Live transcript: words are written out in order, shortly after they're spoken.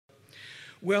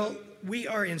Well, we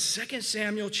are in 2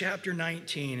 Samuel chapter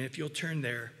 19, if you'll turn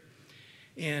there.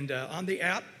 And on the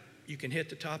app, you can hit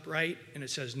the top right, and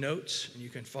it says notes, and you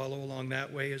can follow along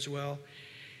that way as well.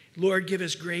 Lord, give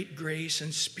us great grace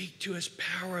and speak to us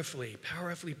powerfully,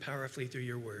 powerfully, powerfully through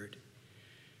your word.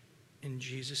 In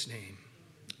Jesus' name,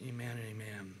 amen and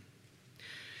amen.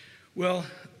 Well,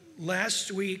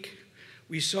 last week,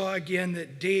 we saw again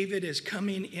that David is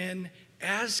coming in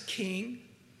as king.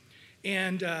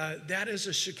 And that is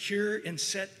a secure and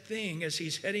set thing as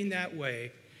he's heading that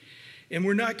way. And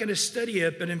we're not going to study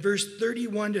it, but in verse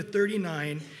 31 to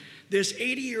 39, this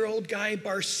 80-year-old guy,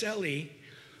 Barzillai,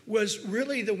 was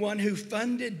really the one who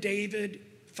funded David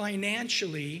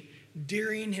financially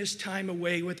during his time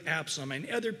away with Absalom. And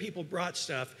other people brought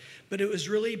stuff, but it was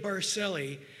really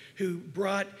Barzillai who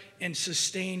brought and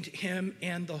sustained him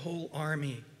and the whole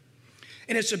army.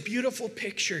 And it's a beautiful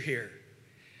picture here,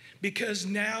 because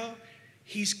now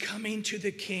he's coming to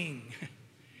the king.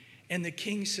 And the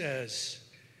king says,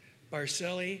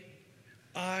 Barzillai,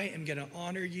 I am going to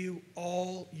honor you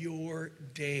all your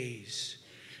days.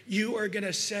 You are going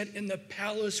to sit in the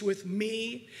palace with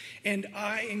me, and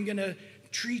I am going to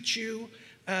treat you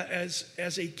as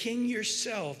a king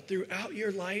yourself throughout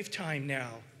your lifetime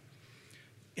now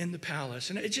in the palace.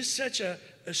 And it's just such a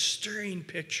stirring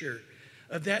picture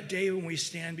of that day when we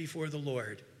stand before the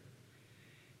Lord.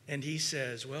 And he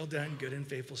says, well done, good and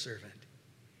faithful servant.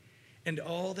 And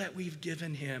all that we've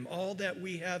given him, all that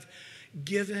we have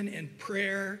given in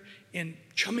prayer and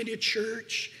coming to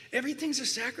church, everything's a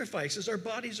sacrifice, as our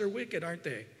bodies are wicked, aren't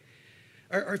they?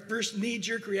 Our first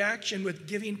knee-jerk reaction with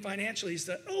giving financially is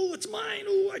that, oh, it's mine,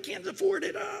 oh, I can't afford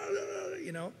it,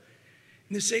 you know.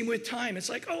 And the same with time. It's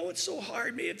like, oh, it's so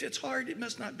hard. If it's hard, it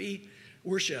must not be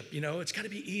worship, you know. It's got to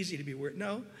be easy to be worship.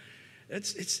 No.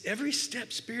 It's every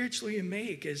step spiritually you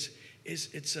make is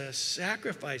it's a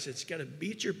sacrifice. It's got to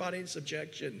beat your body in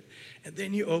subjection, and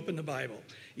then you open the Bible.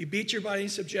 You beat your body in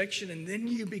subjection, and then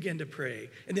you begin to pray.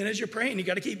 And then as you're praying, you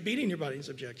got to keep beating your body in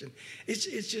subjection. It's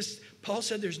just, Paul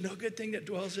said, there's no good thing that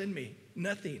dwells in me.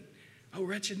 Nothing. Oh,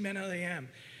 wretched man I am.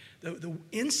 The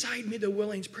inside me, the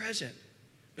willing's present.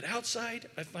 But outside,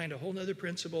 I find a whole other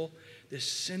principle. This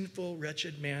sinful,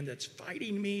 wretched man that's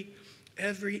fighting me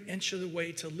every inch of the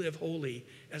way to live holy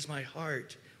as my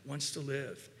heart wants to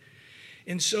live.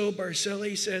 And so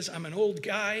Barzillai says, I'm an old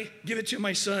guy. Give it to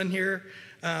my son here.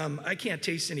 I can't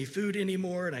taste any food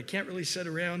anymore, and I can't really sit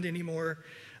around anymore.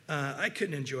 I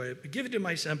couldn't enjoy it, but give it to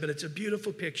my son. But it's a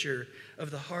beautiful picture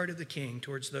of the heart of the king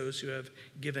towards those who have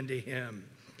given to him.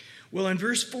 Well, in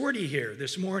verse 40 here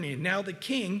this morning, now the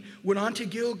king went on to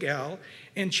Gilgal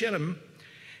and Shittim,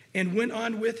 and went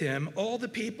on with him. All the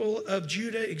people of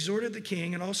Judah exhorted the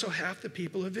king, and also half the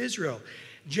people of Israel.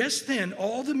 Just then,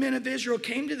 all the men of Israel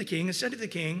came to the king and said to the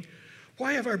king,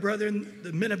 why have our brethren,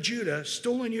 the men of Judah,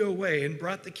 stolen you away and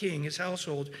brought the king, his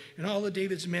household, and all of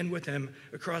David's men with him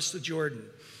across the Jordan?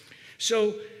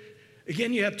 So,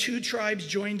 again, you have two tribes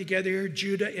joined together here,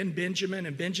 Judah and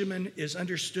Benjamin is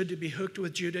understood to be hooked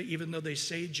with Judah, even though they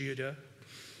say Judah.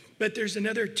 But there's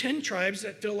another 10 tribes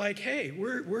that feel like, hey,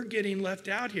 we're getting left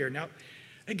out here. Now,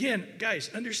 again,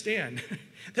 guys, understand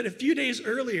that a few days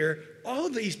earlier, all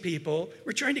of these people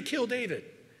were trying to kill David,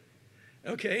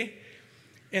 okay?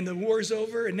 And the war's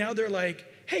over, and now they're like,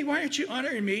 hey, why aren't you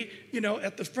honoring me,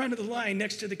 at the front of the line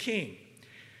next to the king?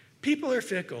 People are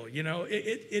fickle,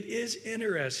 It is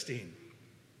interesting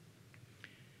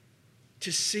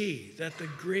to see that the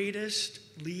greatest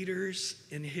leaders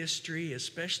in history,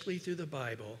 especially through the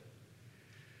Bible,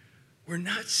 were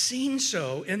not seen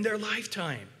so in their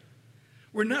lifetime.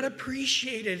 Were not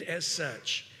appreciated as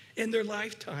such in their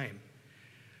lifetime.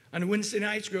 On Wednesday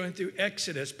nights, going through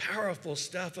Exodus, powerful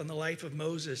stuff on the life of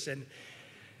Moses. And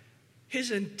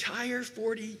his entire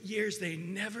 40 years, they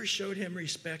never showed him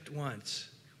respect once.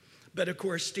 But of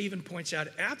course, Stephen points out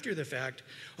after the fact,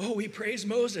 oh, we praise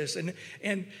Moses.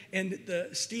 And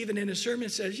Stephen in his sermon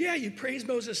says, yeah, you praise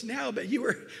Moses now, but you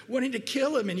were wanting to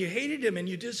kill him, and you hated him, and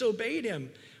you disobeyed him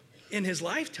in his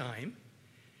lifetime.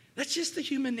 That's just the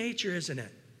human nature, isn't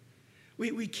it?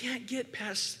 We can't get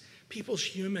past people's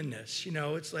humanness.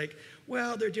 It's like,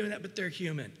 well, they're doing that, but they're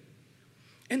human.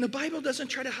 And the Bible doesn't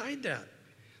try to hide that.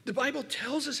 The Bible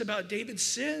tells us about David's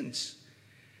sins.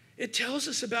 It tells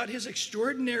us about his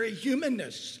extraordinary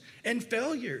humanness and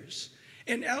failures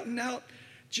and out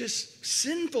just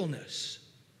sinfulness.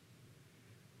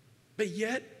 But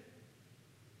yet,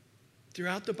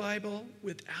 throughout the Bible,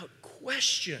 without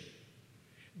question,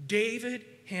 David,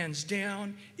 hands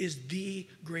down, is the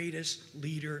greatest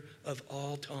leader of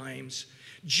all times.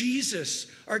 Jesus,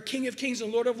 our King of Kings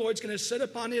and Lord of Lords, is going to sit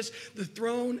upon the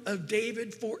throne of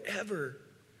David forever.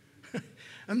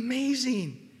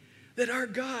 Amazing that our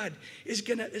God is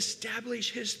going to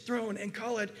establish his throne and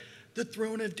call it the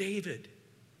throne of David.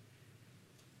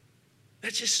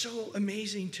 That's just so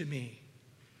amazing to me.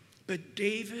 But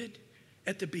David,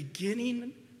 at the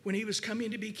beginning, when he was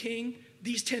coming to be king,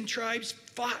 these 10 tribes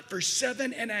fought for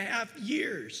 7.5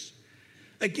 years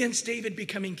against David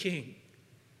becoming king.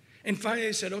 And finally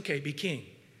they said, okay, be king.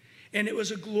 And it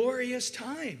was a glorious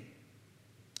time.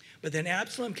 But then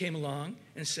Absalom came along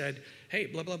and said, hey,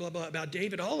 blah, blah, blah, blah, about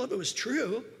David. All of it was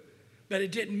true, but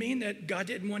it didn't mean that God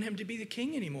didn't want him to be the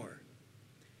king anymore.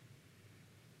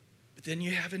 But then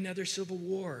you have another civil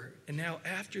war. And now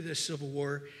after this civil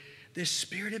war, this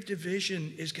spirit of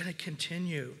division is going to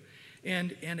continue.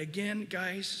 And again,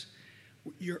 guys,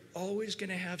 you're always going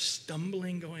to have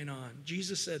stumbling going on.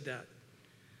 Jesus said that.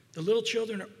 The little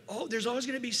children, there's always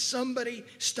going to be somebody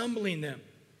stumbling them.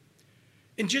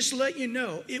 And just to let you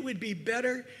know, it would be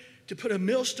better to put a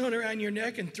millstone around your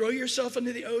neck and throw yourself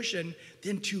into the ocean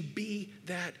than to be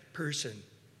that person.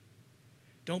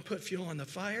 Don't put fuel on the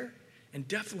fire, and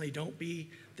definitely don't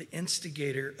be the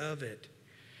instigator of it.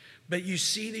 But you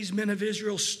see these men of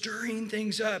Israel stirring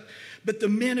things up. But the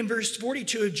men in verse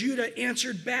 42 of Judah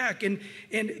answered back, and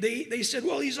they said,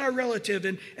 well, he's our relative.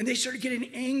 And they started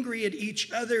getting angry at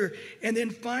each other. And then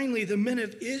finally, the men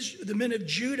of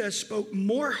Judah spoke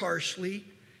more harshly,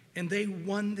 and they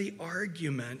won the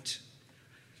argument.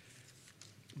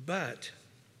 But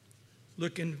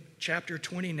look in chapter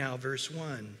 20 now, verse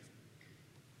 1.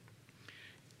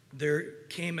 There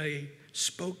came a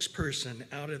spokesperson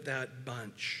out of that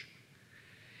bunch.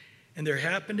 And there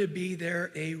happened to be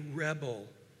there a rebel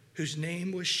whose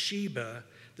name was Sheba,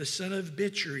 the son of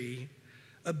Bichri,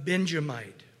 a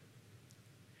Benjamite.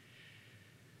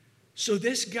 So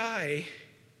this guy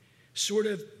sort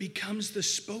of becomes the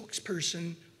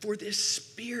spokesperson for this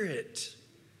spirit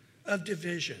of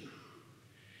division.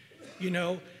 You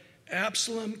know,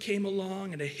 Absalom came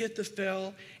along and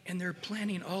Ahithophel, and they're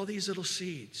planting all these little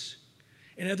seeds.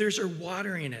 And others are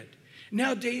watering it.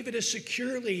 Now David is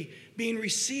securely being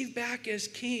received back as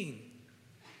king.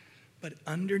 But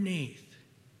underneath,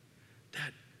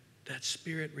 that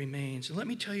spirit remains. And let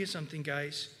me tell you something,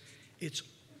 guys. It's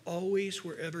always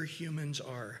wherever humans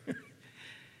are.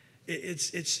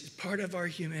 It's part of our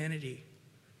humanity.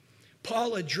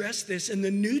 Paul addressed this in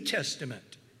the New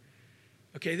Testament.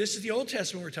 Okay, this is the Old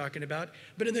Testament we're talking about.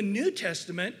 But in the New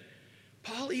Testament,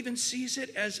 Paul even sees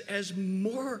it as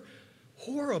more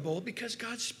horrible because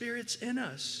God's Spirit's in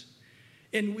us.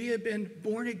 And we have been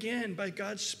born again by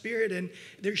God's Spirit, and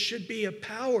there should be a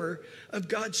power of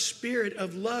God's Spirit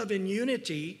of love and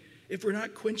unity. If we're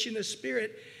not quenching the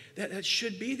Spirit, that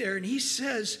should be there. And he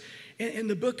says in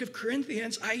the book of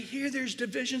Corinthians, I hear there's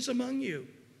divisions among you.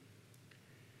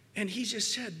 And he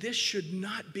just said, this should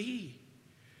not be.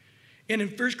 And in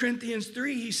 1 Corinthians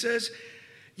 3, he says,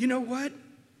 you know what?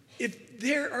 If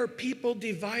there are people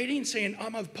dividing, saying,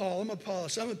 I'm of Paul, I'm of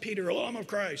Apollos, I'm of Peter, I'm of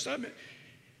Christ.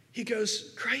 He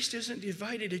goes, Christ isn't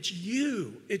divided, it's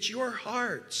you. It's your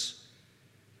hearts.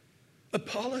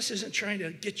 Apollos isn't trying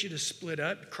to get you to split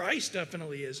up. Christ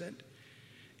definitely isn't.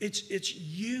 It's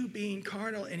you being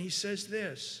carnal. And he says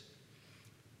this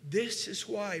is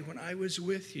why when I was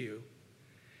with you,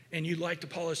 and you liked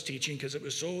Apollos' teaching because it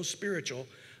was so spiritual,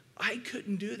 I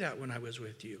couldn't do that when I was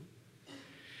with you.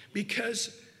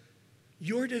 Because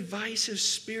your divisive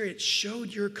spirit showed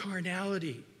your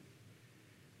carnality.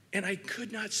 And I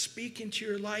could not speak into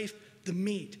your life the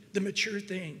meat, the mature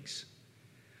things.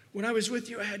 When I was with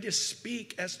you, I had to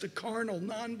speak as to carnal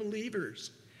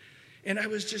non-believers. And I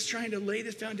was just trying to lay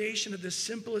the foundation of the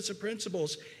simplest of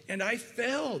principles. And I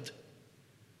failed.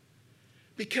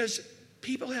 Because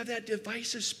people have that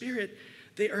divisive spirit.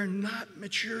 They are not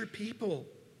mature people.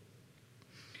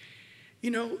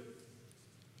 You know,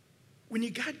 when you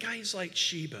got guys like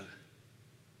Sheba,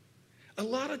 a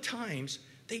lot of times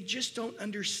they just don't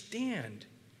understand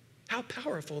how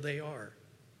powerful they are.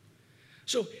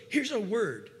 So here's a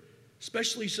word,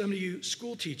 especially some of you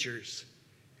school teachers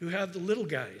who have the little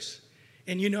guys.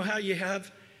 And you know how you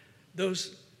have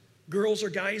those girls or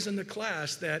guys in the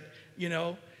class that, you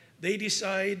know, they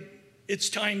decide it's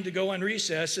time to go on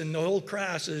recess and the whole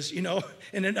class is, you know,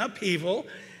 in an upheaval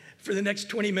for the next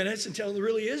 20 minutes until it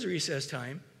really is recess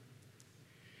time.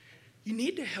 You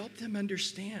need to help them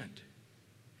understand.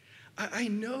 I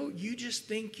know you just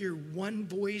think you're one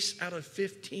voice out of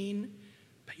 15,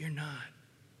 but you're not.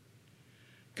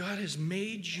 God has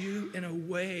made you in a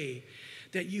way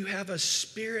that you have a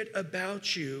spirit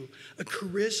about you, a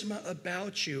charisma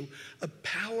about you, a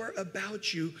power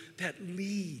about you that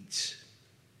leads.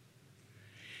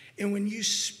 And when you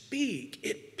speak,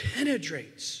 it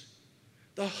penetrates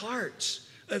the hearts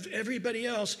of everybody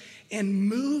else and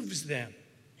moves them.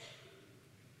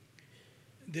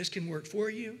 This can work for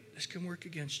you. This can work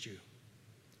against you.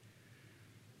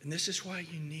 And this is why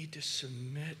you need to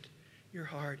submit your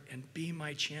heart and be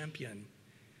my champion.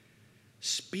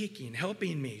 Speaking,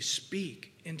 helping me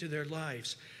speak into their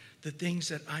lives the things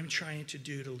that I'm trying to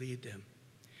do to lead them.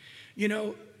 You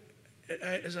know,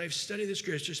 as I've studied the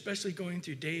scripture, especially going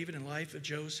through David and life of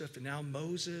Joseph and now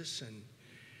Moses and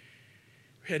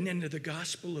heading into the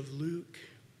Gospel of Luke,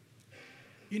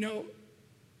 you know,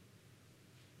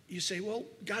 you say, well,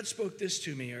 God spoke this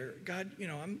to me, or God, you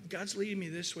know, God's leading me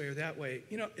this way or that way.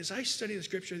 You know, as I study the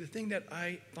scripture, the thing that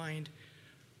I find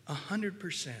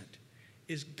 100%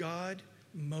 is God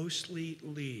mostly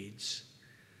leads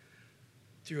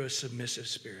through a submissive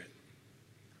spirit.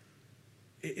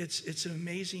 It's an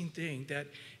amazing thing that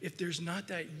if there's not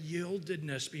that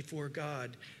yieldedness before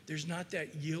God, there's not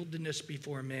that yieldedness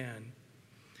before man.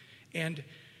 And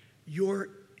your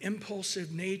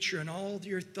impulsive nature and all of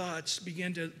your thoughts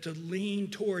begin to lean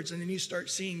towards, and then you start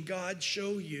seeing God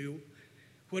show you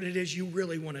what it is you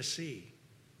really want to see.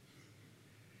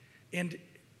 And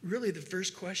really the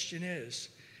first question is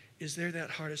there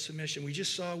that heart of submission? We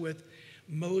just saw with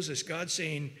Moses, God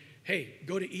saying, hey,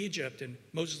 go to Egypt. And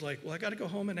Moses is like, well, I got to go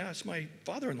home and ask my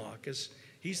father-in-law because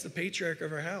he's the patriarch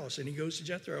of our house. And he goes to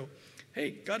Jethro,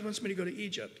 hey, God wants me to go to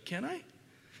Egypt. Can I?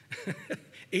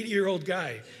 80-year-old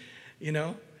guy, you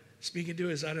know, speaking to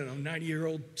his,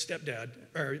 90-year-old stepdad,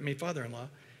 father-in-law.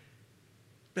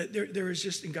 But there was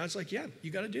just, and God's like, yeah,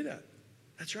 you got to do that.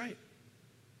 That's right.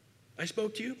 I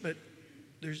spoke to you, but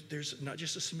there's not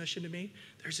just a submission to me,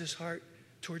 there's this heart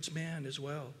towards man as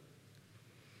well.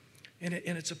 And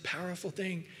it's a powerful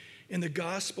thing. In the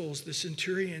Gospels, the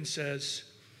centurion says,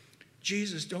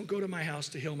 Jesus, don't go to my house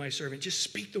to heal my servant. Just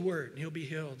speak the word and he'll be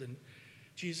healed. And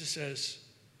Jesus says,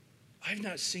 I've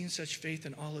not seen such faith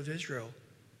in all of Israel.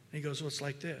 And he goes, well, it's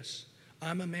like this.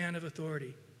 I'm a man of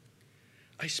authority.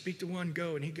 I speak to one,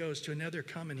 go, and he goes. To another,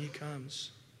 come, and he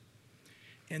comes.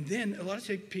 And then a lot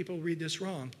of people read this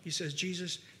wrong. He says,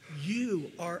 Jesus,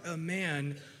 you are a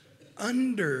man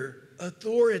under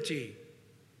authority.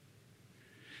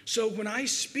 So when I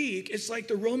speak, it's like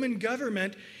the Roman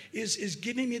government is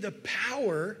giving me the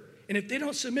power, and if they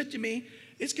don't submit to me,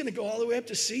 it's going to go all the way up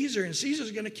to Caesar, and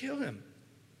Caesar's going to kill him.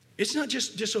 It's not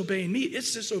just disobeying me,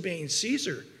 it's disobeying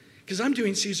Caesar, because I'm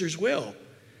doing Caesar's will.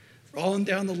 All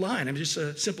down the line. I'm just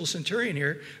a simple centurion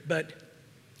here, but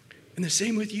and the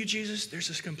same with you, Jesus, there's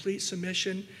this complete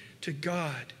submission to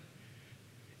God.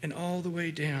 And all the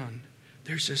way down,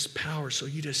 there's this power, so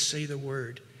you just say the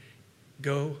word.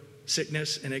 Go,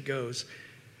 sickness, and it goes.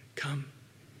 Come,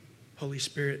 Holy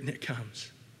Spirit, and it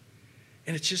comes.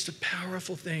 And it's just a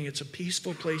powerful thing. It's a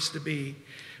peaceful place to be.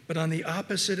 But on the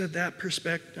opposite of that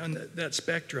perspective, on that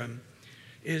spectrum,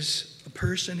 is a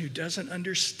person who doesn't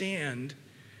understand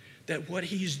that what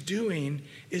he's doing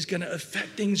is going to affect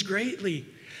things greatly.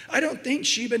 I don't think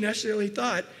Sheba necessarily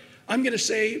thought, I'm going to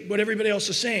say what everybody else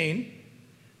is saying,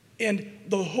 and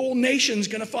the whole nation's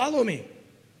going to follow me.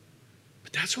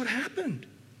 But that's what happened.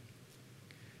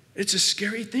 It's a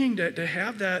scary thing to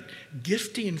have that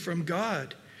gifting from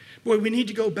God. Boy, we need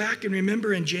to go back and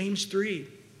remember in James 3.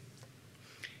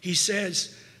 He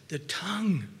says, the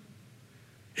tongue,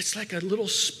 it's like a little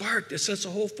spark that sets a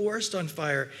whole forest on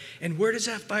fire. And where does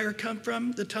that fire come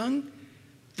from, the tongue?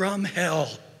 From hell.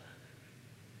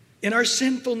 In our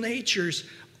sinful natures,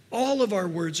 all of our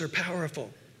words are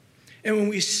powerful. And when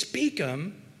we speak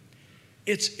them,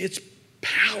 it's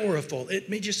powerful. It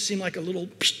may just seem like a little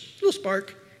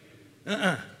spark.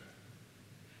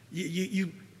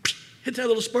 You hit that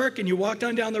little spark and you walk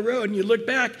down the road and you look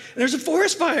back and there's a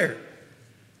forest fire.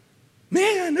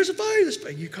 Man, there's a fire.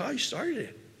 You started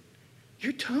it.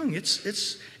 Your tongue,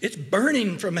 it's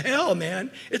burning from hell,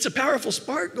 man. It's a powerful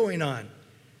spark going on.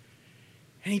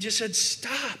 And he just said,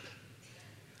 stop.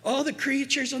 All the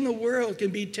creatures in the world can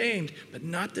be tamed, but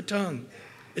not the tongue.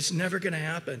 It's never going to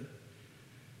happen.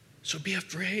 So be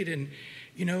afraid and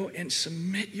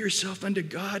submit yourself unto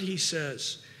God, he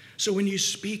says. So when you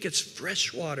speak, it's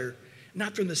fresh water,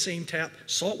 not from the same tap,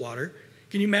 salt water.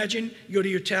 Can you imagine? You go to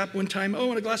your tap one time, oh, I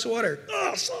want a glass of water.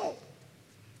 Oh, salt.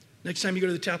 Next time you go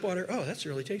to the tap water, oh, that's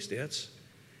really tasty.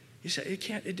 You say,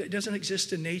 it doesn't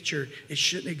exist in nature. It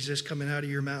shouldn't exist coming out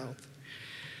of your mouth.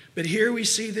 But here we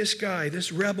see this guy,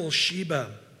 this rebel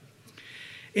Sheba.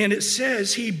 And it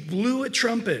says he blew a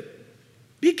trumpet.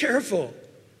 Be careful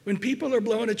when people are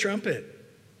blowing a trumpet.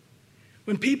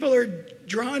 When people are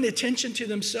drawing attention to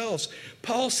themselves.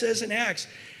 Paul says in Acts,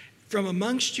 from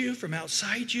amongst you, from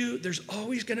outside you, there's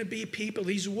always going to be people.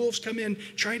 These wolves come in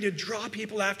trying to draw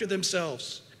people after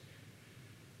themselves.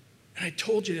 And I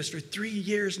told you this for 3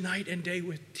 years, night and day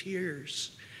with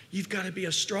tears. You've got to be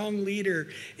a strong leader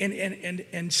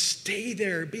and stay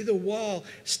there, be the wall,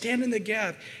 stand in the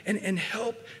gap, and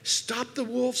help stop the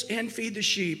wolves and feed the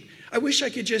sheep. I wish I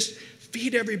could just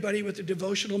feed everybody with a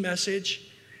devotional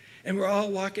message, and we're all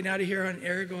walking out of here on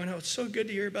air going, oh, it's so good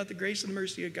to hear about the grace and the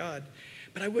mercy of God.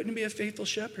 But I wouldn't be a faithful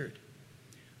shepherd.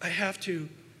 I have to,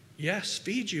 yes,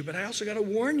 feed you, but I also got to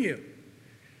warn you.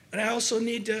 And I also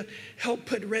need to help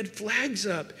put red flags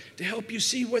up to help you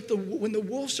see when the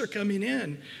wolves are coming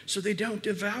in so they don't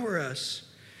devour us.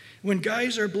 When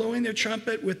guys are blowing their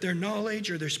trumpet with their knowledge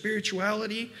or their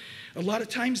spirituality, a lot of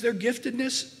times their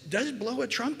giftedness does blow a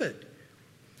trumpet.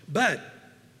 But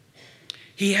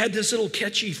he had this little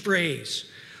catchy phrase,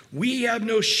 we have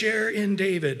no share in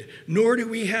David, nor do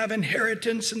we have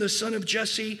inheritance in the son of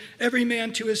Jesse, every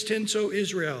man to his tent, O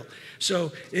Israel.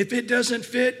 So if it doesn't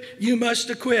fit, you must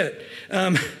acquit.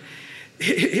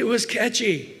 It was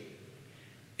catchy.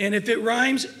 And if it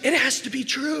rhymes, it has to be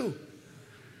true.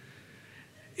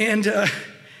 And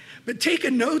but take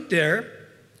a note there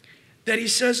that he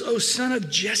says, O son of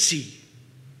Jesse.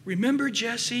 Remember,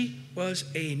 Jesse was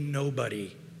a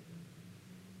nobody.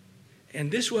 And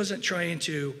this wasn't trying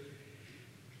to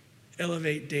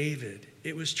elevate David.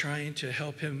 It was trying to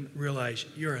help him realize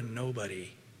you're a nobody.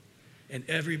 And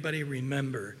everybody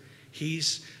remember,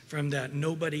 he's from that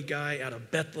nobody guy out of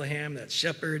Bethlehem, that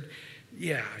shepherd.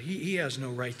 Yeah, he has no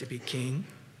right to be king.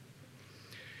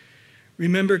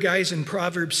 Remember, guys, in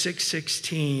Proverbs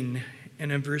 6:16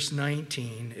 and in verse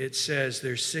 19, it says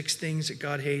there's 6 things that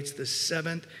God hates. The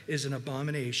 7th is an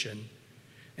abomination,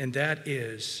 and that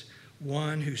is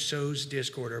one who sows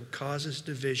discord or causes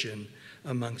division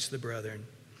amongst the brethren.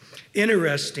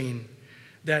 Interesting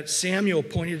that Samuel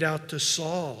pointed out to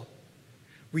Saul,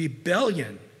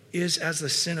 rebellion is as the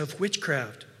sin of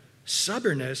witchcraft.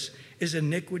 Stubbornness is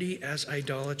iniquity as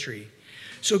idolatry.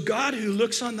 So God, who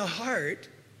looks on the heart,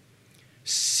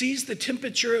 sees the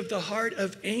temperature of the heart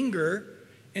of anger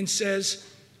and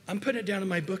says, I'm putting it down in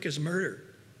my book as murder.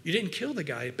 You didn't kill the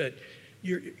guy, but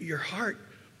your heart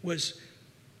was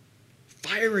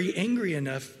fiery, angry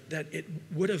enough that it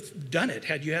would have done it.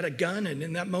 Had you had a gun and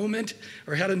in that moment,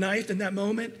 or had a knife in that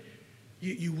moment,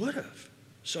 you would have.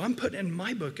 So I'm putting it in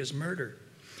my book as murder.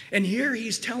 And here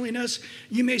he's telling us,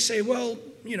 you may say, well,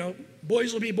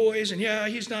 boys will be boys, and yeah,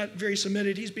 he's not very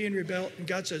submitted, he's being rebel. And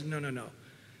God says, no.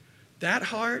 That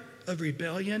heart of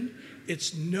rebellion,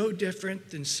 it's no different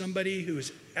than somebody who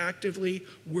is actively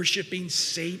worshiping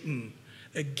Satan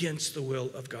against the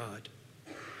will of God.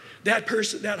 That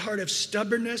person, that heart of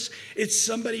stubbornness, it's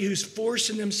somebody who's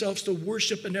forcing themselves to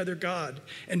worship another God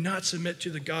and not submit to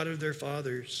the God of their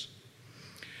fathers.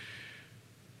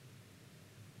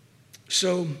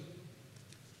 So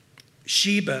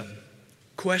Sheba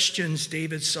questions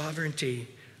David's sovereignty.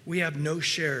 We have no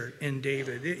share in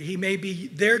David. He may be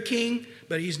their king,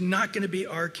 but he's not going to be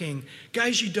our king.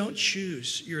 Guys, you don't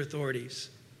choose your authorities.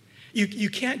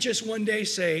 You can't just one day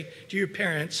say to your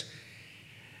parents,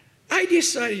 I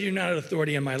decided you're not an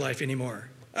authority in my life anymore.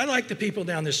 I like the people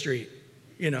down the street,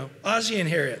 Ozzie and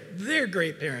Harriet. They're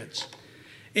great parents.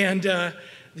 And the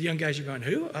young guys are going,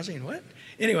 who? Ozzie and what?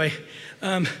 Anyway,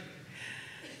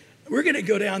 we're going to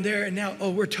go down there and now,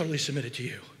 we're totally submitted to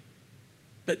you.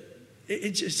 But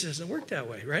it just doesn't work that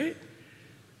way, right?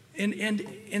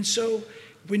 And so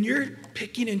when you're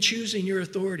picking and choosing your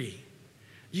authority,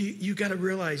 you got to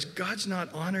realize God's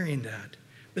not honoring that.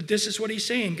 But this is what he's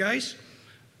saying, guys.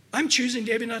 I'm choosing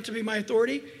David not to be my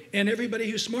authority, and everybody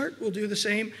who's smart will do the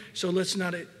same. So let's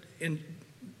not, and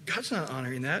God's not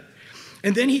honoring that.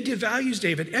 And then he devalues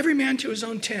David, every man to his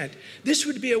own tent. This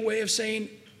would be a way of saying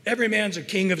every man's a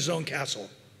king of his own castle.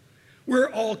 We're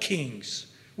all kings.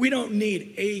 We don't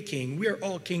need a king. We are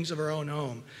all kings of our own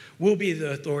home. We'll be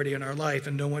the authority in our life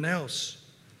and no one else.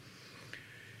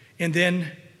 And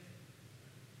then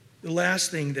the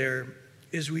last thing there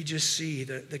is we just see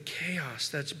the chaos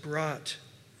that's brought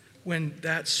when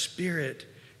that spirit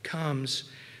comes.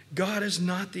 God is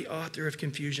not the author of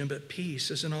confusion, but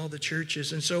peace, as in all the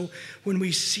churches. And so when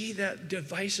we see that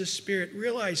divisive spirit,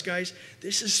 realize, guys,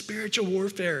 this is spiritual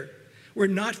warfare. We're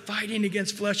not fighting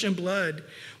against flesh and blood.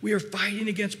 We are fighting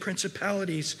against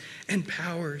principalities and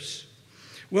powers.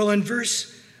 Well, in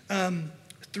verse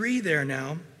 3 there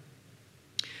now,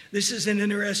 this is an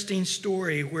interesting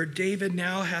story where David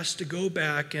now has to go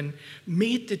back and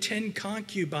meet the 10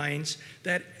 concubines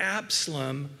that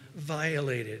Absalom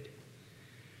violated.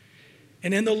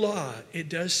 And in the law, it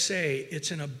does say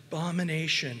it's an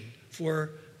abomination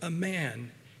for a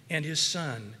man and his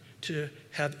son to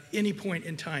have any point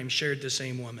in time shared the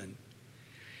same woman.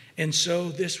 And so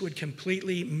this would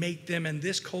completely make them in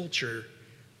this culture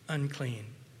unclean.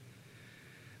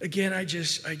 Again, I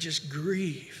just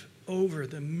grieve over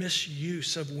the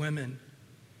misuse of women.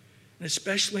 And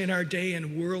especially in our day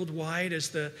and worldwide, as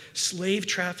the slave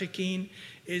trafficking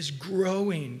is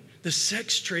growing, the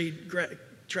sex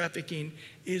trafficking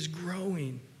is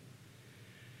growing.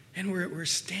 And we're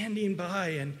standing by,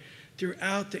 and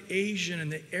throughout the Asian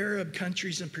and the Arab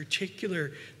countries in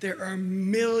particular, there are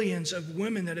millions of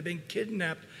women that have been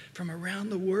kidnapped from around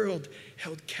the world,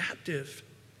 held captive.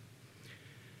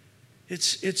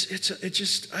 It's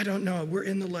just, I don't know, we're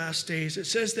in the last days. It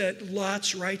says that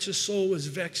Lot's righteous soul was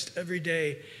vexed every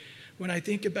day. When I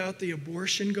think about the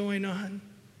abortion going on,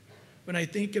 when I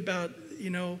think about,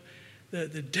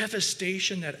 the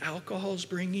devastation that alcohol is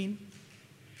bringing,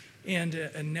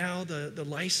 and now the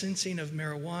licensing of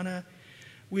marijuana,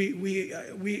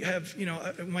 we have,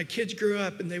 my kids grew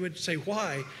up and they would say,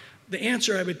 why? The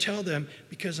answer I would tell them,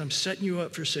 because I'm setting you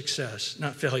up for success,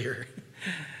 not failure.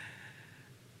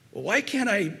 Well, why can't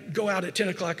I go out at 10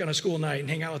 o'clock on a school night and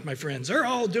hang out with my friends? They're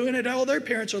all doing it. All their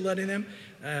parents are letting them.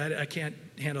 I can't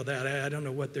handle that. I don't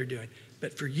know what they're doing.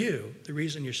 But for you, the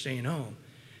reason you're staying home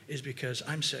is because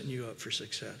I'm setting you up for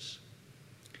success.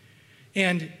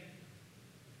 And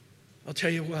I'll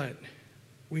tell you what,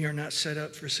 we are not set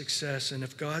up for success. And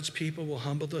if God's people will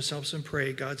humble themselves and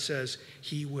pray, God says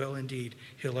he will indeed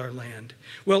heal our land.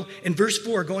 Well, in verse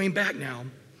 4, going back now,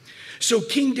 so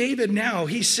King David now,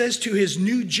 he says to his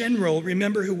new general,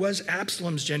 remember who was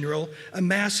Absalom's general,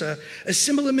 Amasa,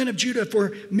 assemble the men of Judah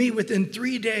for me within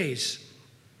 3 days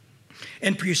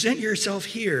and present yourself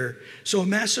here. So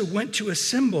Amasa went to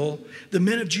assemble the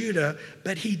men of Judah,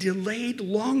 but he delayed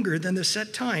longer than the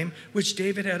set time which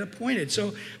David had appointed.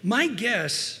 So my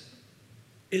guess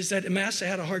is that Amasa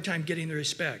had a hard time getting the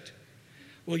respect.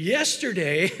 Well,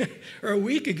 yesterday or a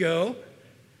week ago,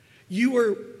 you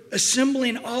were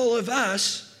assembling all of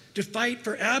us to fight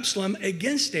for Absalom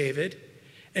against David,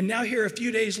 and now here a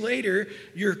few days later,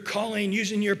 you're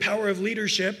using your power of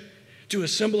leadership to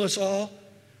assemble us all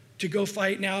to go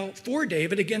fight now for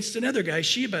David against another guy,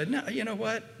 Sheba. No, you know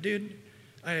what, dude?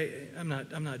 I'm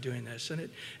not doing this. And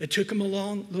it took him a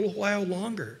little while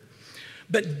longer.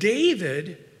 But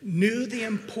David knew the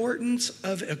importance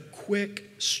of a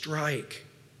quick strike.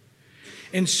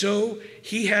 And so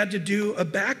he had to do a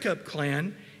backup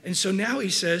plan. And so now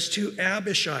he says to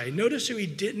Abishai, notice who he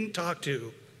didn't talk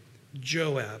to,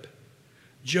 Joab.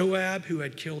 Joab, who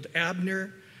had killed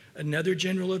Abner, another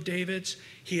general of David's.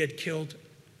 He had killed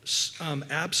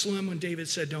Absalom when David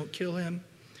said, don't kill him.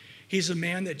 He's a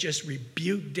man that just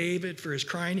rebuked David for his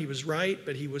crying. He was right,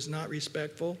 but he was not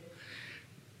respectful.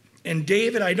 And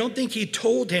David, I don't think he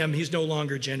told him he's no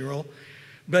longer general,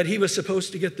 but he was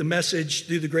supposed to get the message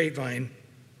through the grapevine.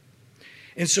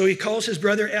 And so he calls his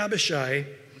brother Abishai,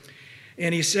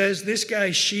 and he says, this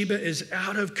guy Sheba is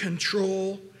out of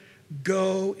control.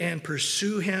 Go and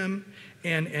pursue him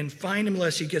and find him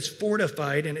unless he gets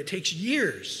fortified, and it takes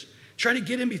years. Try to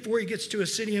get him before he gets to a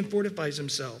city and fortifies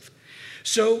himself.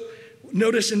 So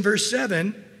notice in verse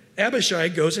 7, Abishai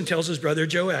goes and tells his brother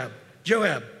Joab,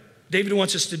 David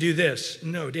wants us to do this.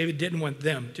 No, David didn't want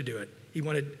them to do it. He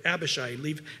wanted Abishai,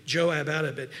 leave Joab out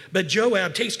of it. But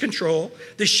Joab takes control.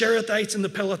 The Sherethites and the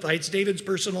Pelethites, David's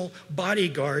personal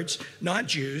bodyguards, not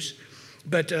Jews,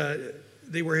 but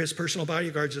they were his personal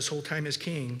bodyguards this whole time as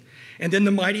king. And then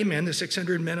the mighty men, the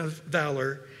 600 men of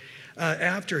valor,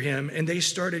 after him, and they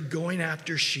started going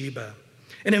after Sheba.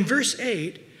 And in verse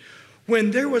 8, when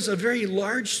there was a very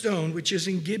large stone, which is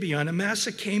in Gibeon,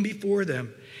 Amasa came before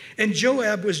them. And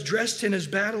Joab was dressed in his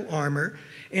battle armor,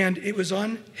 and it was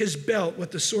on his belt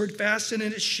with the sword fastened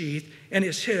in its sheath and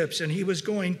his hips, and he was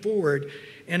going forward,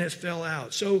 and it fell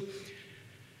out. So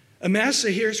Amasa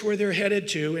here's where they're headed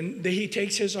to, and he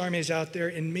takes his armies out there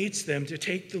and meets them to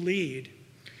take the lead.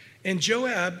 And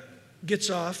Joab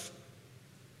gets off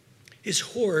his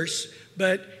horse,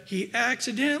 but he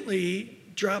accidentally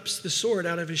drops the sword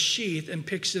out of his sheath and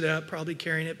picks it up, probably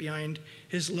carrying it behind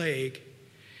his leg.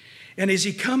 And as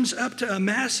he comes up to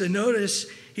Amasa, notice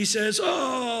he says,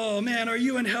 oh man, are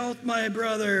you in health, my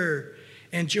brother?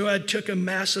 And Joab took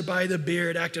Amasa by the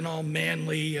beard, acting all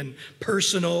manly and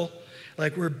personal,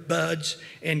 like we're buds,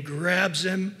 and grabs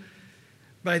him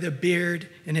by the beard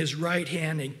in his right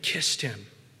hand and kissed him.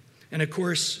 And of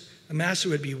course, Amasa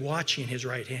would be watching his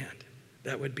right hand.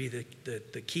 That would be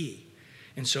the key.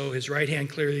 And so his right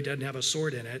hand clearly doesn't have a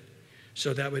sword in it,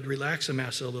 so that would relax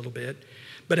Amasa a little bit.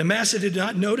 But Amasa did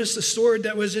not notice the sword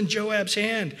that was in Joab's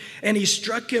hand, and he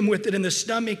struck him with it in the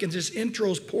stomach, and his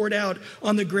entrails poured out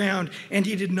on the ground, and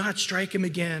he did not strike him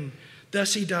again.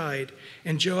 Thus he died,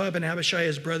 and Joab and Abishai,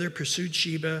 his brother, pursued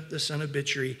Sheba, the son of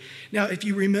Bichri. Now, if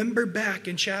you remember back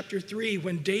in chapter 3,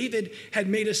 when David had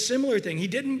made a similar thing, he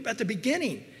didn't at the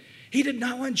beginning. He did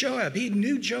not want Joab. He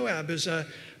knew Joab as a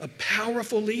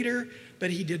powerful leader,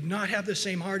 but he did not have the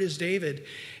same heart as David.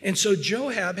 And so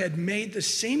Joab had made the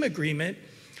same agreement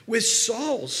with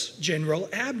Saul's general,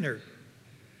 Abner.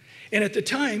 And at the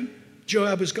time,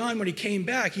 Joab was gone. When he came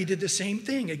back, he did the same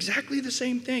thing, exactly the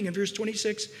same thing in verse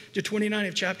 26 to 29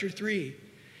 of chapter 3.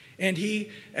 And he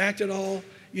acted all,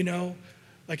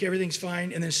 like everything's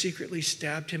fine, and then secretly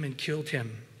stabbed him and killed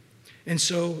him. And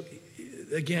so,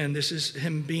 again, this is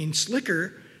him being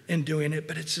slicker in doing it,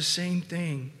 but it's the same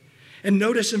thing. And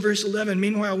notice in verse 11,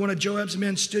 meanwhile, one of Joab's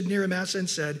men stood near Amasa and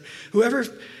said, "Whoever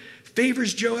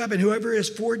favors Joab and whoever is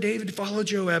for David, follow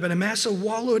Joab." And Amasa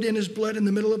wallowed in his blood in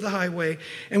the middle of the highway.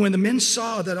 And when the men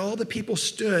saw that all the people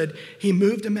stood, he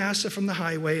moved Amasa from the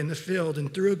highway in the field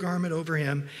and threw a garment over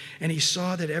him. And he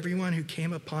saw that everyone who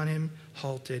came upon him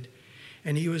halted.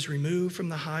 And he was removed from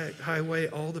the highway.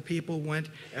 All the people went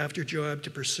after Joab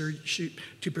to pursue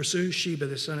Sheba,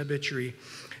 the son of Bichri.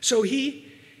 So he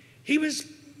was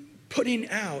putting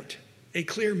out a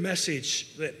clear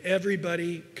message that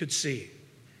everybody could see.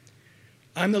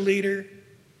 I'm the leader.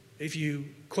 If you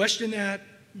question that,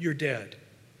 you're dead.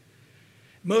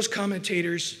 Most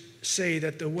commentators say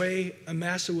that the way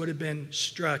Amasa would have been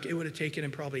struck, it would have taken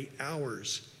him probably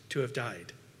hours to have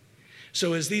died.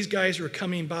 So as these guys were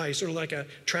coming by, sort of like a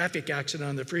traffic accident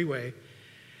on the freeway,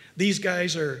 these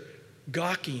guys are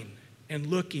gawking and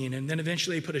looking, and then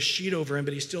eventually they put a sheet over him,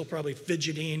 but he's still probably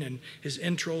fidgeting and his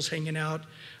entrails hanging out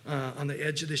on the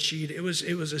edge of the sheet. It was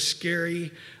a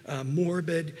scary,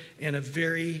 morbid, and a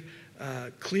very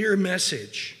clear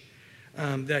message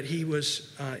that he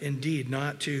was indeed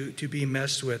not to be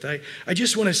messed with. I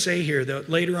just want to say here that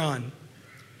later on,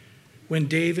 when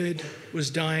David was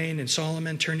dying and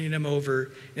Solomon turning him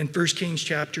over, in 1 Kings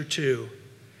chapter 2,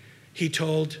 he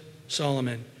told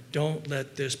Solomon, "Don't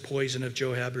let this poison of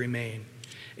Joab remain."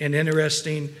 And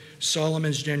interesting,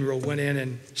 Solomon's general went in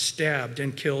and stabbed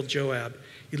and killed Joab.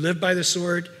 You live by the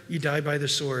sword, you die by the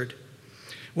sword.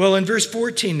 Well, in verse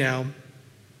 14 now,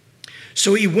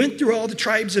 so he went through all the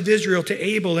tribes of Israel to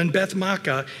Abel and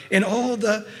Beth-makkah and all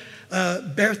the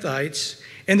Berthites,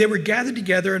 and they were gathered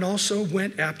together and also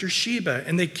went after Sheba.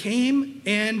 And they came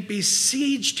and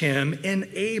besieged him in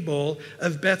Abel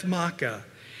of Beth-makkah.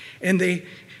 And they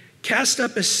cast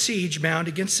up a siege mound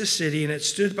against the city, and it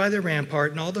stood by the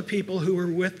rampart, and all the people who were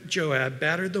with Joab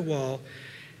battered the wall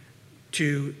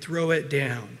to throw it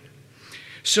down.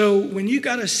 So when you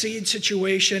got a siege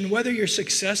situation, whether you're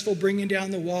successful bringing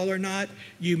down the wall or not,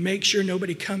 you make sure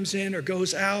nobody comes in or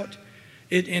goes out.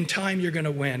 In time, you're going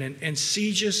to win. And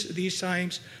sieges these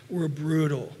times were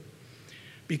brutal,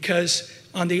 because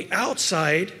on the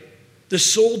outside, the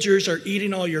soldiers are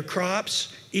eating all your crops,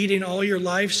 eating all your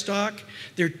livestock.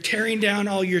 They're tearing down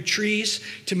all your trees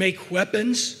to make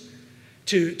weapons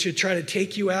to try to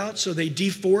take you out. So they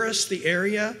deforest the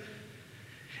area.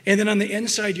 And then on the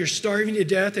inside, you're starving to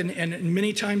death. And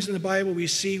many times in the Bible, we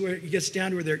see where it gets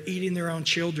down to where they're eating their own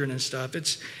children and stuff.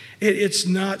 It's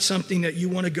not something that you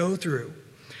want to go through.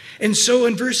 And so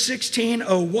in verse 16,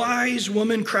 a wise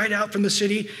woman cried out from the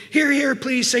city, "Hear, hear,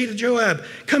 please say to Joab,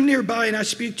 come nearby and I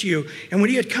speak to you." And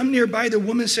when he had come nearby, the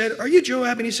woman said, "Are you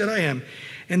Joab?" And he said, "I am."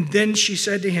 And then she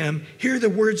said to him, "Hear the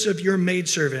words of your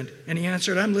maidservant." And he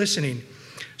answered, "I'm listening."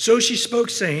 So she spoke,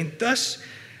 saying, "Thus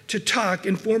to talk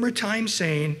in former times,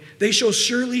 saying, they shall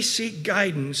surely seek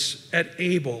guidance at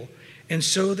Abel, and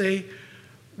so they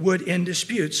would end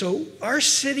dispute." So our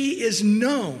city is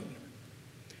known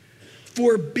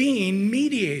for being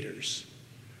mediators.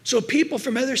 So people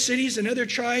from other cities and other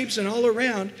tribes and all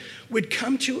around would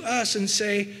come to us and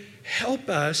say, "Help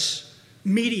us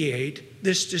mediate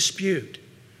this dispute."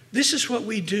 This is what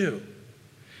we do.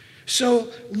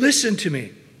 So listen to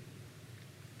me.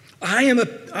 I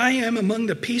am among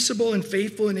the peaceable and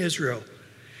faithful in Israel.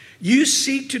 You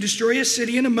seek to destroy a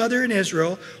city and a mother in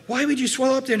Israel. Why would you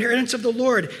swallow up the inheritance of the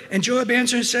Lord? And Joab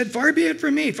answered and said, far be it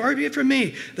from me,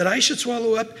 that I should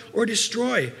swallow up or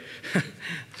destroy.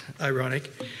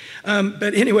 Ironic.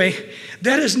 But anyway,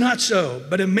 that is not so.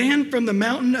 But a man from the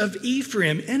mountain of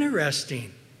Ephraim,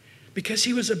 interesting, because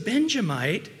he was a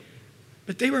Benjamite,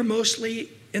 but they were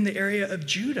mostly in the area of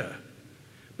Judah.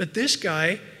 But this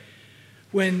guy,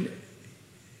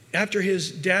 after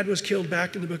his dad was killed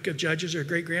back in the book of Judges, or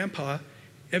great-grandpa,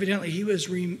 evidently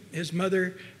his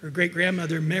mother or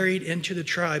great-grandmother married into the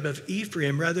tribe of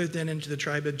Ephraim rather than into the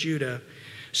tribe of Judah.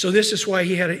 So this is why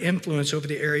he had an influence over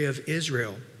the area of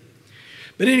Israel.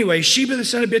 But anyway, Sheba, the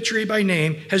son of Bichri by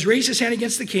name, has raised his hand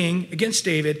against the king, against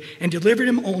David, and delivered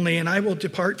him only, and I will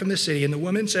depart from the city. And the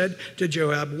woman said to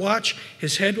Joab, watch,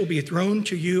 his head will be thrown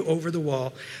to you over the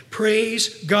wall.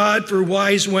 Praise God for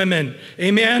wise women.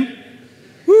 Amen?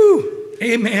 Woo!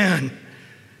 Amen.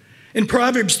 In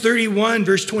Proverbs 31,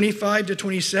 verse 25 to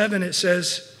 27, it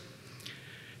says,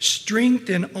 strength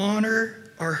and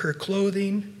honor are her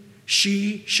clothing.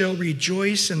 She shall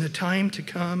rejoice in the time to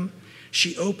come.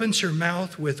 She opens her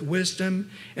mouth with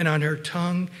wisdom, and on her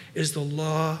tongue is the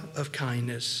law of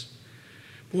kindness.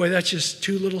 Boy, that's just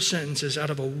two little sentences out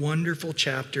of a wonderful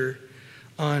chapter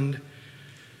on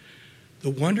the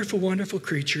wonderful, wonderful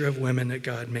creature of women that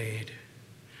God made.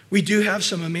 We do have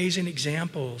some amazing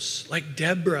examples, like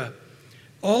Deborah.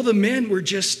 All the men were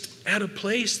just out of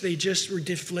place. They just were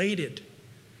deflated.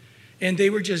 And they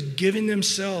were just giving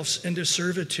themselves into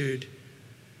servitude.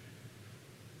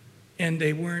 And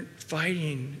they weren't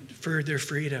fighting for their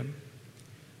freedom.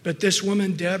 But this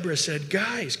woman, Deborah, said,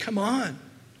 guys, come on.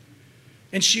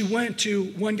 And she went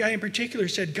to one guy in particular,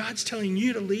 said, God's telling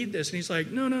you to lead this. And he's like,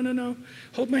 no.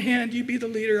 Hold my hand. You be the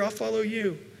leader. I'll follow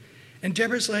you. And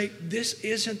Deborah's like, this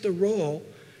isn't the role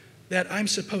that I'm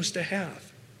supposed to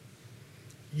have.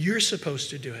 You're supposed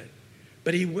to do it.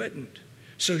 But he wouldn't.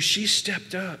 So she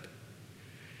stepped up.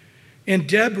 And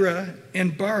Deborah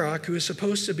and Barak, who is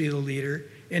supposed to be the leader,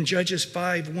 in Judges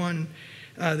 5:1,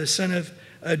 the son of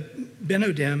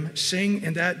Benodim, sing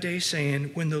in that day,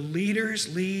 saying, when the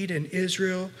leaders lead in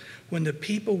Israel, when the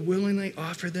people willingly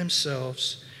offer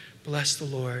themselves, bless the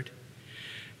Lord.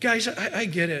 Guys, I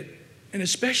get it. And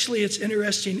especially it's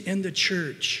interesting in the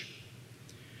church.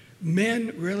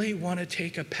 Men really want to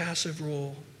take a passive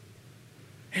role.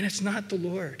 And it's not the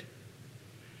Lord.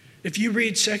 If you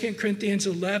read 2 Corinthians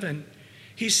 11,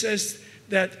 he says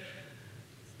that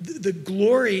the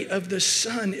glory of the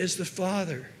Son is the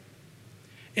Father.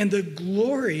 And the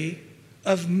glory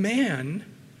of man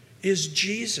is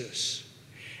Jesus.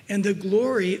 And the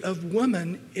glory of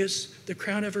woman is the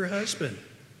crown of her husband.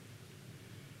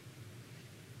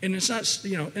 And it's not,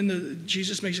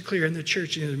 Jesus makes it clear in the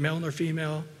church, neither male nor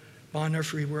female, bond nor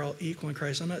free, we're all equal in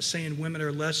Christ. I'm not saying women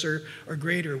are lesser or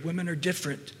greater. Women are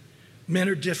different. Men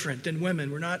are different than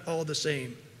women. We're not all the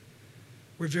same.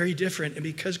 We're very different. And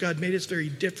because God made us very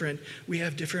different, we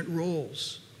have different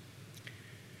roles.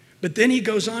 But then he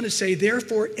goes on to say,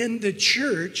 therefore, in the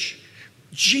church,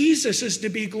 Jesus is to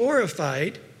be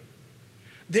glorified.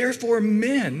 Therefore,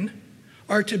 men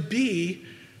are to be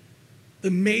the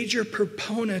major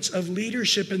proponents of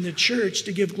leadership in the church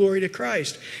to give glory to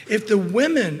Christ. If the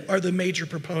women are the major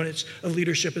proponents of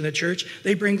leadership in the church,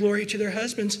 they bring glory to their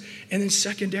husbands and then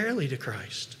secondarily to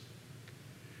Christ.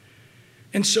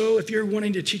 And so if you're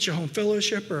wanting to teach a home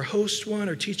fellowship or host one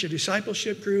or teach a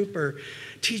discipleship group or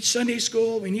teach Sunday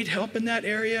school, we need help in that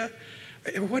area,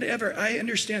 or whatever, I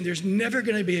understand there's never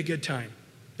going to be a good time.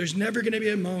 There's never going to be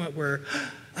a moment where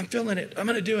I'm feeling it, I'm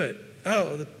going to do it.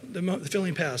 Oh, the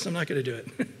feeling passed, I'm not going to do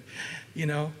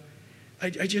it.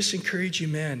 I just encourage you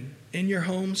men, in your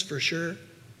homes for sure,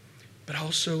 but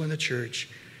also in the church.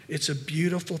 It's a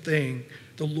beautiful thing.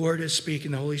 The Lord is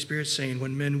speaking, the Holy Spirit's saying,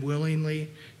 when men willingly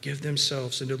give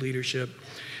themselves into leadership.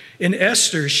 In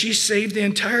Esther, she saved the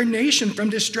entire nation from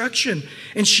destruction,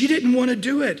 and she didn't want to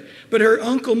do it. But her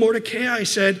uncle Mordecai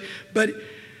said, but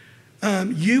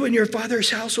you and your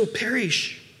father's house will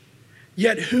perish.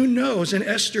 Yet who knows, in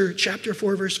Esther chapter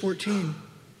 4, verse 14,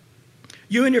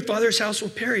 you and your father's house will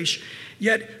perish.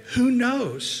 Yet who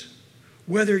knows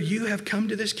whether you have come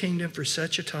to this kingdom for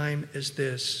such a time as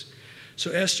this. So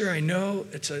Esther, I know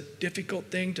it's a difficult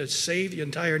thing to save the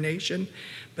entire nation,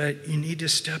 but you need to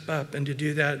step up and to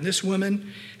do that. And this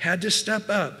woman had to step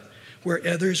up where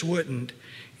others wouldn't.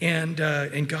 And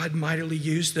God mightily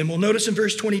used them. We'll notice in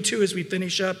verse 22 as we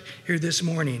finish up here this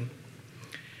morning.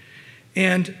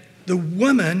 And the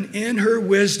woman in her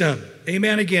wisdom,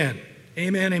 amen again,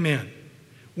 amen,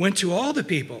 went to all the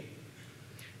people,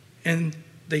 and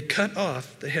they cut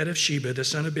off the head of Sheba, the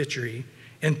son of Bichri,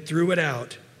 and threw it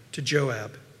out to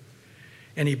Joab.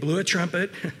 And he blew a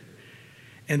trumpet,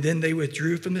 and then they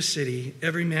withdrew from the city,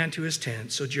 every man to his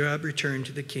tent. So Joab returned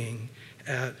to the king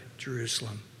at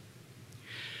Jerusalem.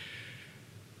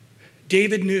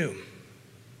 David knew,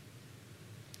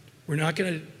 we're not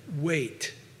going to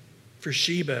wait for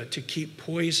Sheba to keep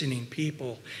poisoning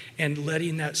people and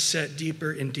letting that set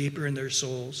deeper and deeper in their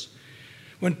souls.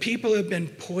 When people have been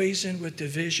poisoned with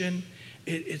division,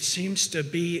 it seems to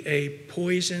be a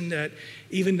poison that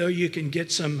even though you can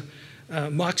get some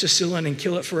moxicillin and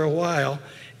kill it for a while,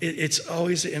 it's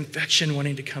always an infection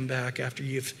wanting to come back after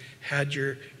you've had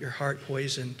your heart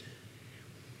poisoned.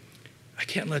 I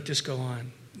can't let this go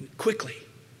on. Quickly,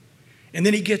 And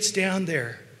then he gets down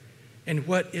there. And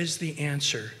what is the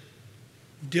answer?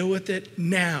 Deal with it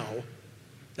now.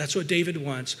 That's what David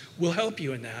wants. We'll help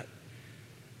you in that.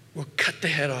 We'll cut the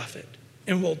head off it.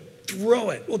 And we'll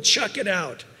throw it. We'll chuck it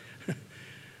out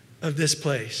of this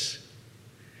place.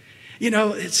 You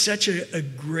know, it's such a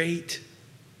great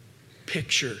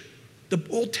picture. The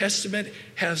Old Testament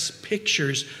has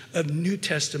pictures of New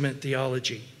Testament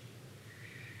theology.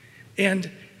 And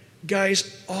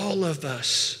guys, all of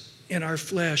us in our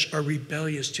flesh are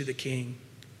rebellious to the King.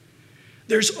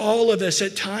 There's all of us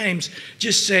at times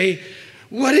just say,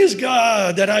 what is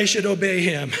God that I should obey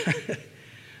him?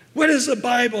 What is the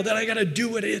Bible that I got to do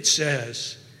what it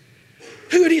says?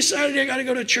 Who decided I got to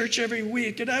go to church every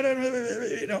week? And I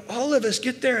don't know, all of us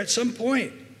get there at some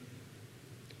point.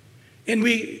 And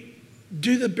we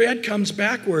do the breadcrumbs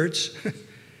backwards,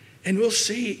 and we'll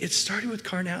see it started with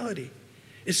carnality.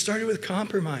 It started with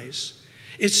compromise.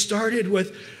 It started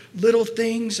with little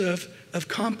things of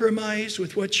compromise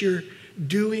with what you're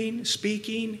doing,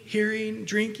 speaking, hearing,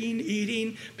 drinking,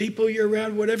 eating, people you're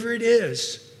around, whatever it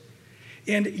is.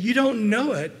 And you don't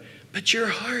know it, but your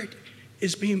heart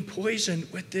is being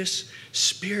poisoned with this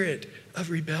spirit of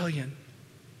rebellion.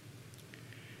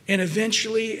 And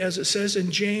eventually, as it says in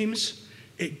James,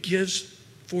 it gives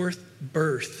forth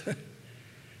birth.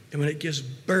 And when it gives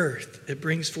birth, it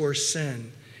brings forth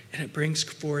sin, and it brings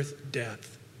forth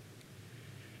death.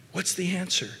 What's the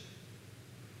answer?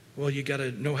 Well, you got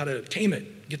to know how to tame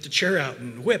it. Get the chair out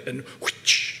and whip and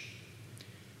whoosh.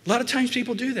 A lot of times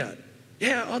people do that.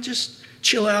 Yeah, I'll just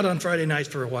chill out on Friday nights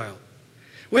for a while.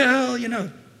 Well,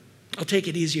 I'll take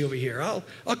it easy over here. I'll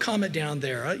calm it down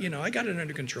there. I got it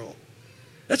under control.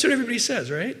 That's what everybody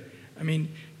says, right? I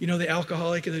mean, the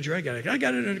alcoholic and the drug addict. I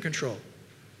got it under control.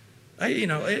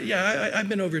 I've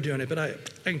been overdoing it, but I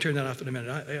can turn that off in a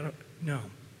minute. No,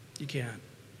 you can't.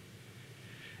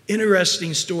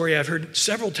 Interesting story I've heard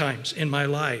several times in my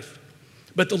life,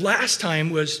 but the last time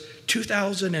was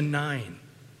 2009.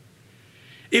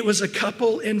 It was a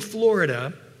couple in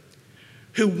Florida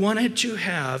who wanted to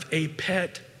have a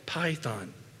pet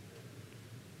python.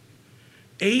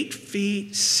 8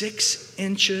 feet 6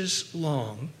 inches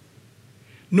long,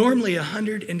 normally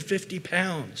 150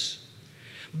 pounds.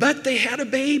 But they had a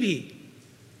baby,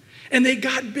 and they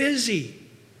got busy.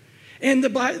 And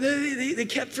they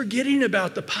kept forgetting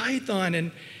about the python,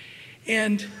 and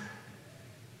they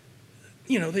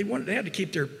had to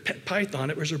keep their pet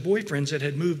python. It was their boyfriends that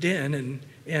had moved in,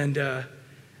 and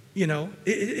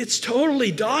it's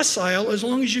totally docile as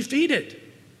long as you feed it.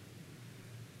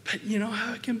 But you know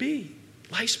how it can be.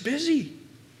 Life's busy.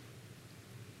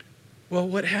 Well,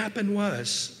 what happened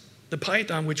was the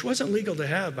python, which wasn't legal to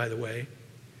have, by the way,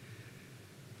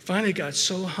 finally got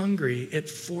so hungry, it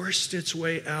forced its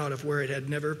way out of where it had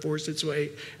never forced its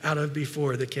way out of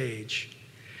before, the cage.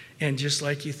 And just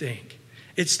like you think,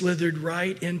 it slithered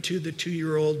right into the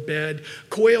 2-year-old bed,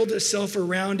 coiled itself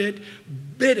around it,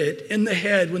 bit it in the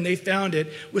head when they found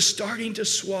it, was starting to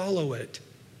swallow it.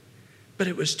 But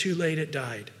it was too late, it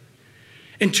died.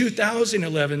 In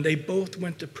 2011, they both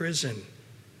went to prison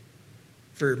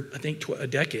for, I think, a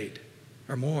decade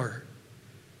or more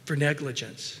for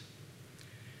negligence.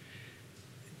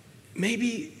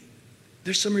 Maybe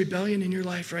there's some rebellion in your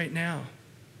life right now.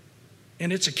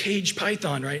 And it's a caged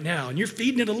python right now. And you're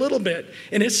feeding it a little bit.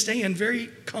 And it's staying very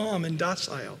calm and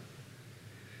docile.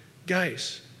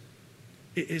 Guys,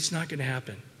 it's not going to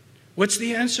happen. What's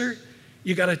the answer?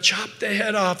 You got to chop the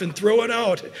head off and throw it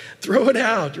out. Throw it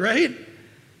out, right?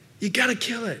 You got to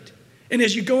kill it. And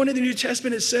as you go into the New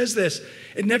Testament, it says this.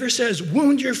 It never says,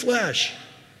 wound your flesh.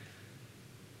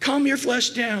 Calm your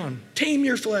flesh down. Tame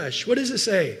your flesh. What does it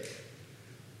say?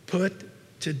 Put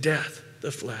to death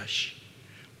the flesh.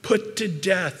 Put to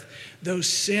death those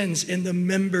sins in the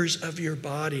members of your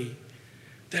body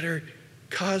that are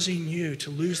causing you to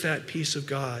lose that peace of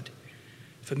God.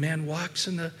 If a man walks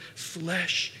in the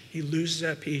flesh, he loses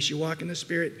that peace. You walk in the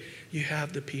Spirit, you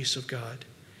have the peace of God.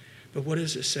 But what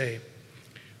does it say?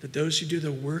 That those who do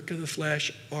the work of the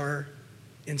flesh are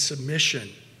in submission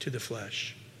to the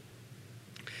flesh.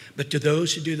 But to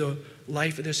those who do the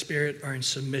life of the Spirit are in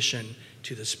submission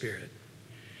to the Spirit.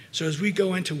 So as we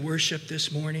go into worship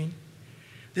this morning,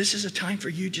 this is a time for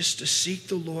you just to seek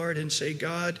the Lord and say,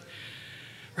 God,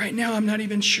 right now I'm not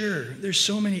even sure. There's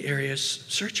so many areas.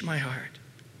 Search my heart.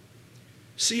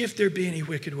 See if there be any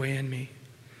wicked way in me.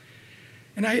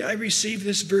 And I received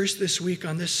this verse this week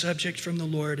on this subject from the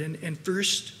Lord. In 1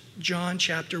 John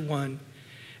chapter 1,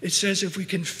 it says, if we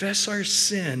confess our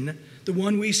sin, the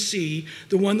one we see,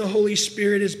 the one the Holy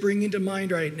Spirit is bringing to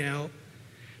mind right now,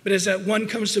 but as that one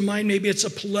comes to mind, maybe it's a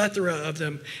plethora of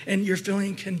them, and you're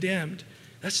feeling condemned.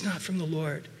 That's not from the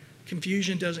Lord.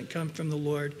 Confusion doesn't come from the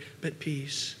Lord, but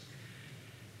peace.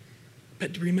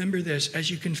 But remember this,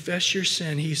 as you confess your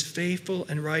sin, he's faithful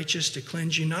and righteous to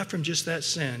cleanse you, not from just that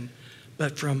sin,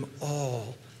 but from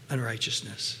all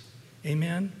unrighteousness.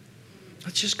 Amen?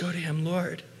 Let's just go to him,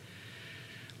 Lord.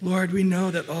 Lord, we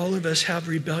know that all of us have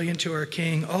rebellion to our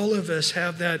King. All of us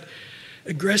have that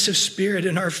aggressive spirit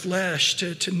in our flesh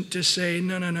to say,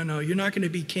 no, you're not going to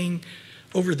be king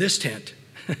over this tent.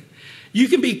 You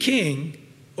can be king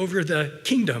over the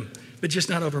kingdom, but just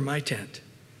not over my tent.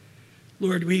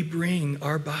 Lord, we bring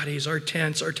our bodies, our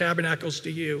tents, our tabernacles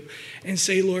to you and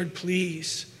say, Lord,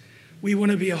 please, we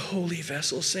want to be a holy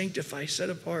vessel, sanctified, set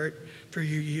apart for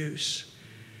your use.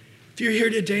 If you're here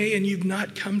today and you've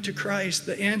not come to Christ,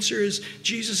 the answer is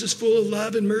Jesus is full of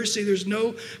love and mercy. There's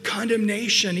no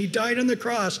condemnation. He died on the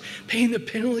cross, paying the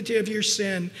penalty of your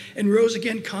sin, and rose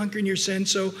again, conquering your sin.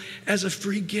 So as a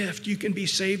free gift, you can be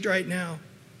saved right now.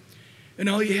 And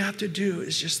all you have to do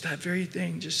is just that very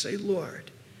thing. Just say,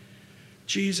 Lord,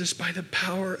 Jesus, by the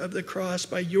power of the cross,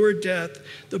 by your death,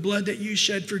 the blood that you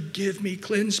shed, forgive me,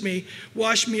 cleanse me,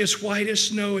 wash me as white as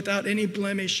snow without any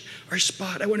blemish or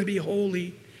spot. I want to be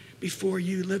holy before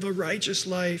you, live a righteous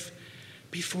life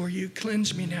before you.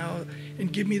 Cleanse me now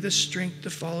and give me the strength to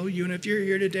follow you. And if you're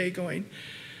here today going,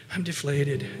 I'm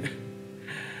deflated.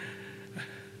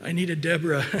 I need a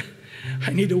Deborah.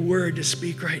 I need a word to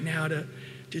speak right now to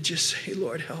just say,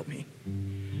 Lord, help me.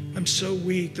 I'm so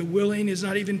weak. The willing is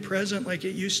not even present like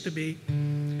it used to be.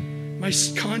 My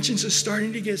conscience is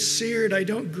starting to get seared. I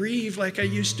don't grieve like I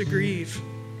used to grieve.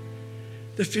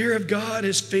 The fear of God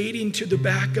is fading to the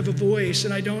back of a voice,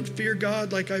 and I don't fear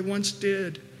God like I once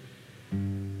did.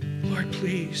 Lord,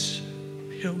 please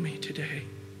heal me today.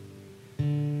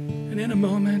 And in a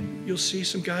moment, you'll see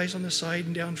some guys on the side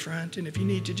and down front, and if you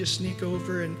need to just sneak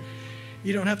over, and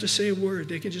you don't have to say a word.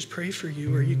 They can just pray for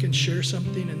you, or you can share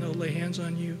something and they'll lay hands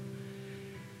on you.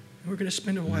 And we're going to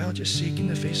spend a while just seeking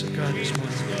the face of God this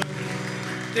morning.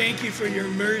 Thank you for your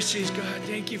mercies, God.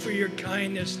 Thank you for your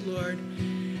kindness, Lord.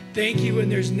 Thank you when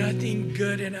there's nothing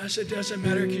good in us. It doesn't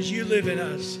matter because you live in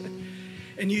us.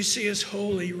 And you see us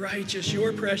holy, righteous,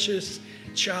 your precious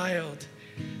child,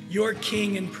 your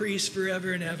king and priest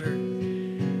forever and ever.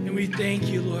 And we thank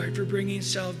you, Lord, for bringing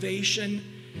salvation,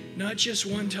 not just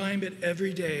one time, but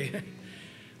every day.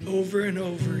 Over and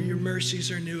over, your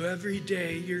mercies are new. Every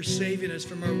day, you're saving us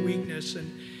from our weakness.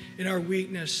 And in our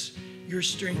weakness, your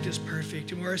strength is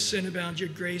perfect. And where our sin abounds, your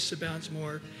grace abounds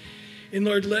more. And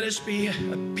Lord, let us be a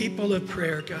people of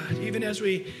prayer, God. Even as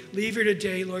we leave here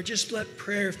today, Lord, just let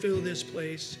prayer fill this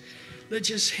place. Let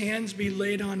just hands be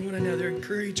laid on one another,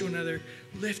 encourage one another,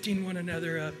 lifting one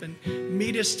another up. And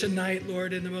meet us tonight,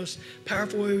 Lord, in the most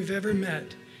powerful way we've ever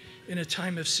met, in a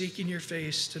time of seeking your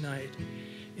face tonight.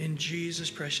 In Jesus'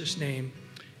 precious name.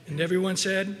 And everyone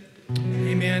said,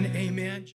 amen, amen.